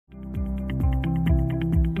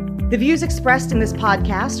The views expressed in this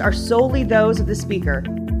podcast are solely those of the speaker.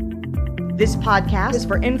 This podcast is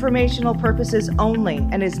for informational purposes only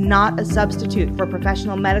and is not a substitute for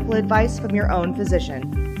professional medical advice from your own physician.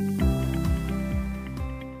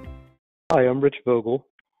 Hi, I'm Rich Vogel.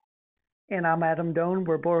 And I'm Adam Doan.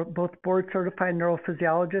 We're both board-certified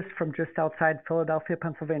neurophysiologists from just outside Philadelphia,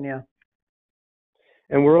 Pennsylvania.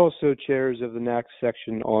 And we're also chairs of the NAC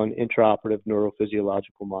section on Intraoperative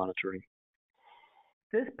Neurophysiological Monitoring.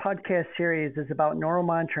 This podcast series is about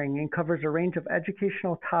neuromonitoring and covers a range of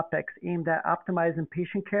educational topics aimed at optimizing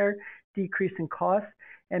patient care, decreasing costs,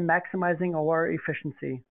 and maximizing OR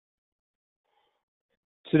efficiency.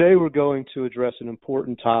 Today we're going to address an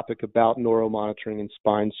important topic about neuromonitoring and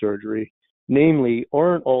spine surgery. Namely,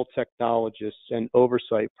 aren't all technologists and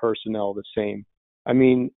oversight personnel the same? I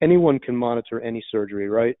mean, anyone can monitor any surgery,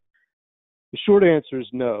 right? The short answer is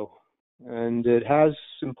no. And it has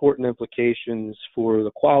important implications for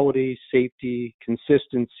the quality, safety,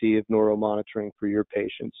 consistency of neuromonitoring for your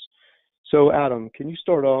patients. So, Adam, can you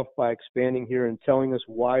start off by expanding here and telling us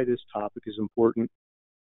why this topic is important?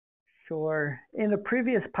 Sure. In a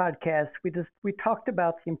previous podcast, we talked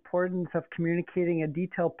about the importance of communicating a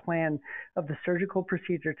detailed plan of the surgical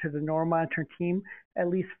procedure to the neuromonitoring team at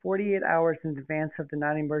least 48 hours in advance of the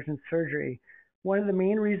non-emergent surgery. One of the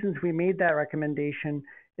main reasons we made that recommendation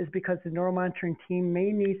is because the neuromonitoring team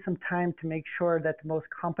may need some time to make sure that the most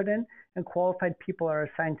competent and qualified people are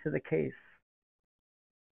assigned to the case.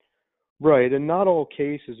 Right, and not all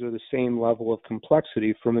cases are the same level of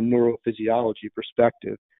complexity from a neurophysiology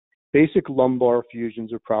perspective. Basic lumbar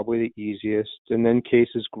fusions are probably the easiest, and then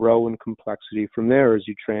cases grow in complexity from there as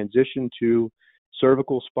you transition to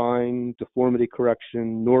cervical spine, deformity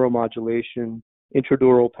correction, neuromodulation,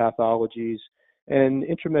 intradural pathologies, and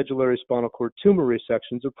intramedullary spinal cord tumor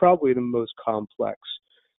resections are probably the most complex.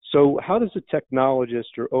 So how does a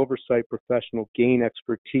technologist or oversight professional gain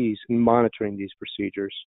expertise in monitoring these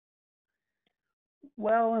procedures?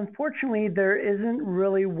 Well, unfortunately, there isn't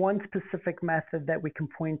really one specific method that we can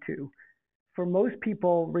point to. For most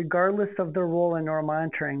people, regardless of their role in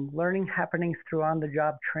neuromonitoring, learning happens through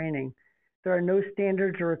on-the-job training. There are no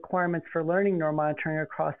standards or requirements for learning neuromonitoring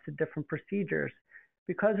across the different procedures.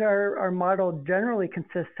 Because our model generally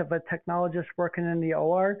consists of a technologist working in the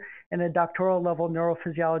OR and a doctoral level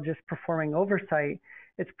neurophysiologist performing oversight,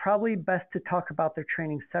 it's probably best to talk about their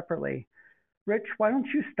training separately. Rich, why don't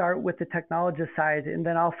you start with the technologist side and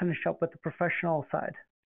then I'll finish up with the professional side.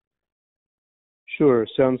 Sure,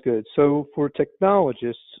 sounds good. So for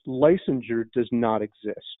technologists, licensure does not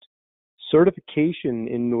exist. Certification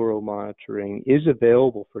in neuromonitoring is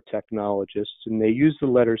available for technologists, and they use the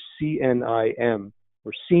letter CNIM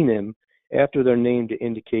or CNIM after their name to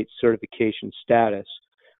indicate certification status.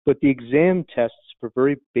 But the exam tests for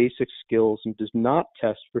very basic skills and does not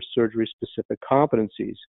test for surgery-specific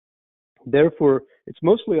competencies. Therefore, it's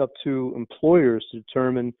mostly up to employers to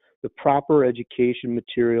determine the proper education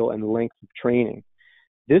material and length of training.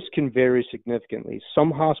 This can vary significantly. Some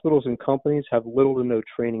hospitals and companies have little to no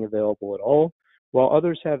training available at all, while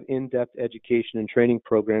others have in-depth education and training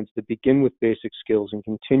programs that begin with basic skills and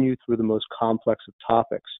continue through the most complex of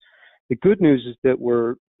topics. The good news is that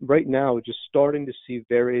we're right now just starting to see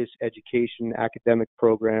various education academic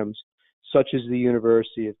programs, such as the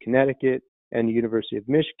University of Connecticut and the University of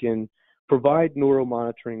Michigan, provide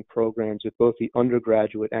neuromonitoring programs at both the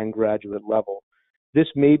undergraduate and graduate level. This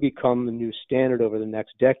may become the new standard over the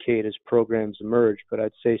next decade as programs emerge, but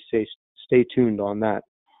I'd say stay tuned on that.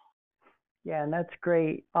 Yeah, and that's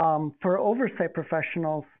great. For oversight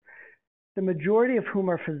professionals, the majority of whom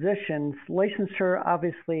are physicians, licensure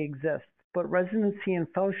obviously exists, but residency and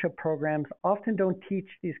fellowship programs often don't teach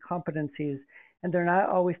these competencies, and they're not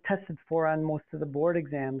always tested for on most of the board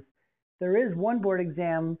exams. There is one board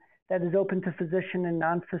exam that is open to physician and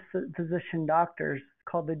non-physician doctors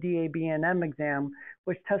called the DABNM exam,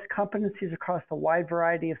 which tests competencies across a wide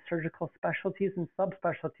variety of surgical specialties and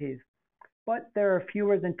subspecialties. But there are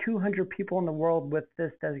fewer than 200 people in the world with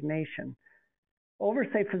this designation.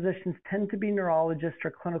 Oversight physicians tend to be neurologists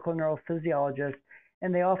or clinical neurophysiologists,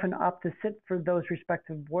 and they often opt to sit for those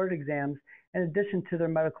respective board exams in addition to their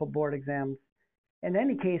medical board exams. In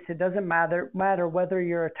any case, it doesn't matter whether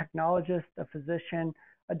you're a technologist, a physician,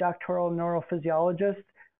 a doctoral neurophysiologist.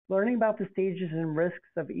 Learning about the stages and risks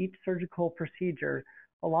of each surgical procedure,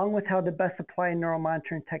 along with how to best apply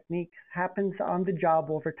neuromonitoring techniques, happens on the job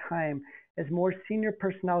over time as more senior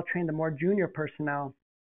personnel train the more junior personnel.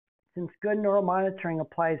 Since good neuromonitoring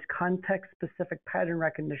applies context-specific pattern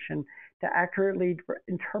recognition to accurately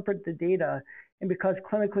interpret the data, and because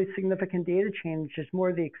clinically significant data change is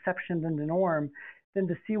more the exception than the norm, then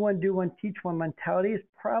the see one, do one, teach one mentality is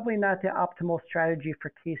probably not the optimal strategy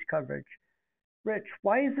for case coverage. Rich,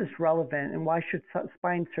 why is this relevant and why should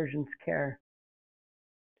spine surgeons care?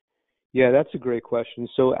 Yeah, that's a great question.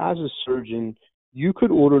 So as a surgeon, you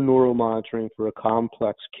could order neuromonitoring for a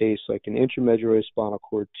complex case like an intramedullary spinal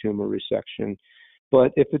cord tumor resection.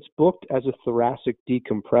 But if it's booked as a thoracic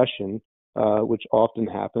decompression, which often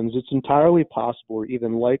happens, it's entirely possible or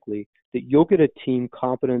even likely that you'll get a team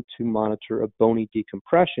competent to monitor a bony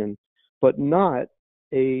decompression, but not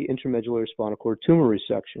a intramedullary spinal cord tumor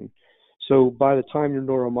resection. So by the time your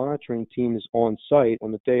neuromonitoring team is on site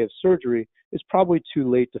on the day of surgery, it's probably too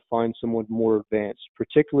late to find someone more advanced,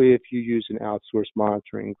 particularly if you use an outsourced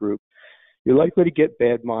monitoring group. You're likely to get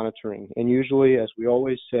bad monitoring, and usually, as we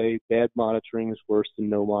always say, bad monitoring is worse than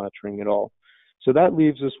no monitoring at all. So that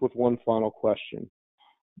leaves us with one final question.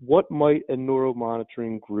 What might a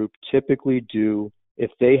neuromonitoring group typically do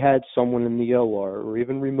if they had someone in the OR or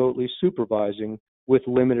even remotely supervising with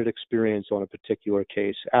limited experience on a particular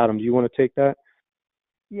case? Adam, do you want to take that?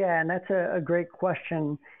 Yeah, and that's a great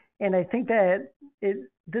question. And I think that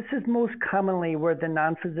this is most commonly where the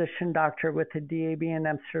non-physician doctor with the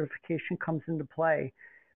DABNM certification comes into play.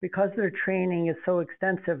 Because their training is so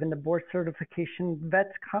extensive and the board certification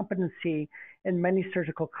vets competency in many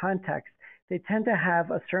surgical contexts, they tend to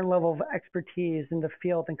have a certain level of expertise in the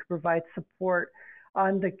field and can provide support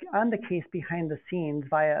on the case behind the scenes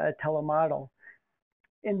via a telemodel.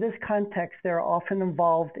 In this context, they are often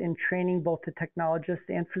involved in training both the technologists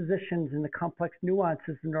and physicians in the complex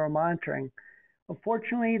nuances of neuromonitoring.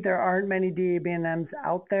 Unfortunately, there aren't many DABNMs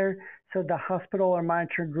out there, so the hospital or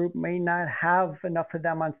monitoring group may not have enough of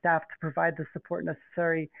them on staff to provide the support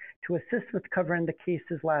necessary to assist with covering the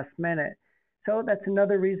cases last minute. So that's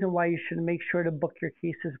another reason why you should make sure to book your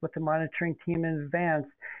cases with the monitoring team in advance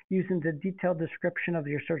using the detailed description of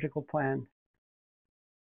your surgical plan.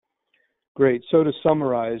 Great. So to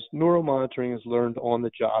summarize, neuromonitoring is learned on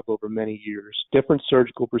the job over many years. Different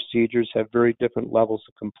surgical procedures have very different levels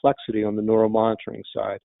of complexity on the neuromonitoring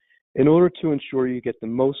side. In order to ensure you get the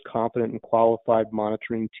most competent and qualified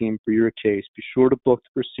monitoring team for your case, be sure to book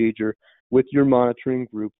the procedure with your monitoring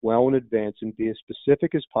group well in advance and be as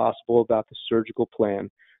specific as possible about the surgical plan,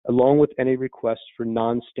 along with any requests for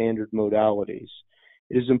non-standard modalities.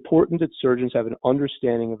 It is important that surgeons have an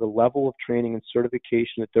understanding of the level of training and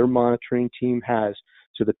certification that their monitoring team has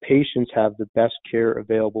so that patients have the best care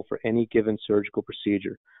available for any given surgical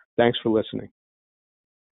procedure. Thanks for listening.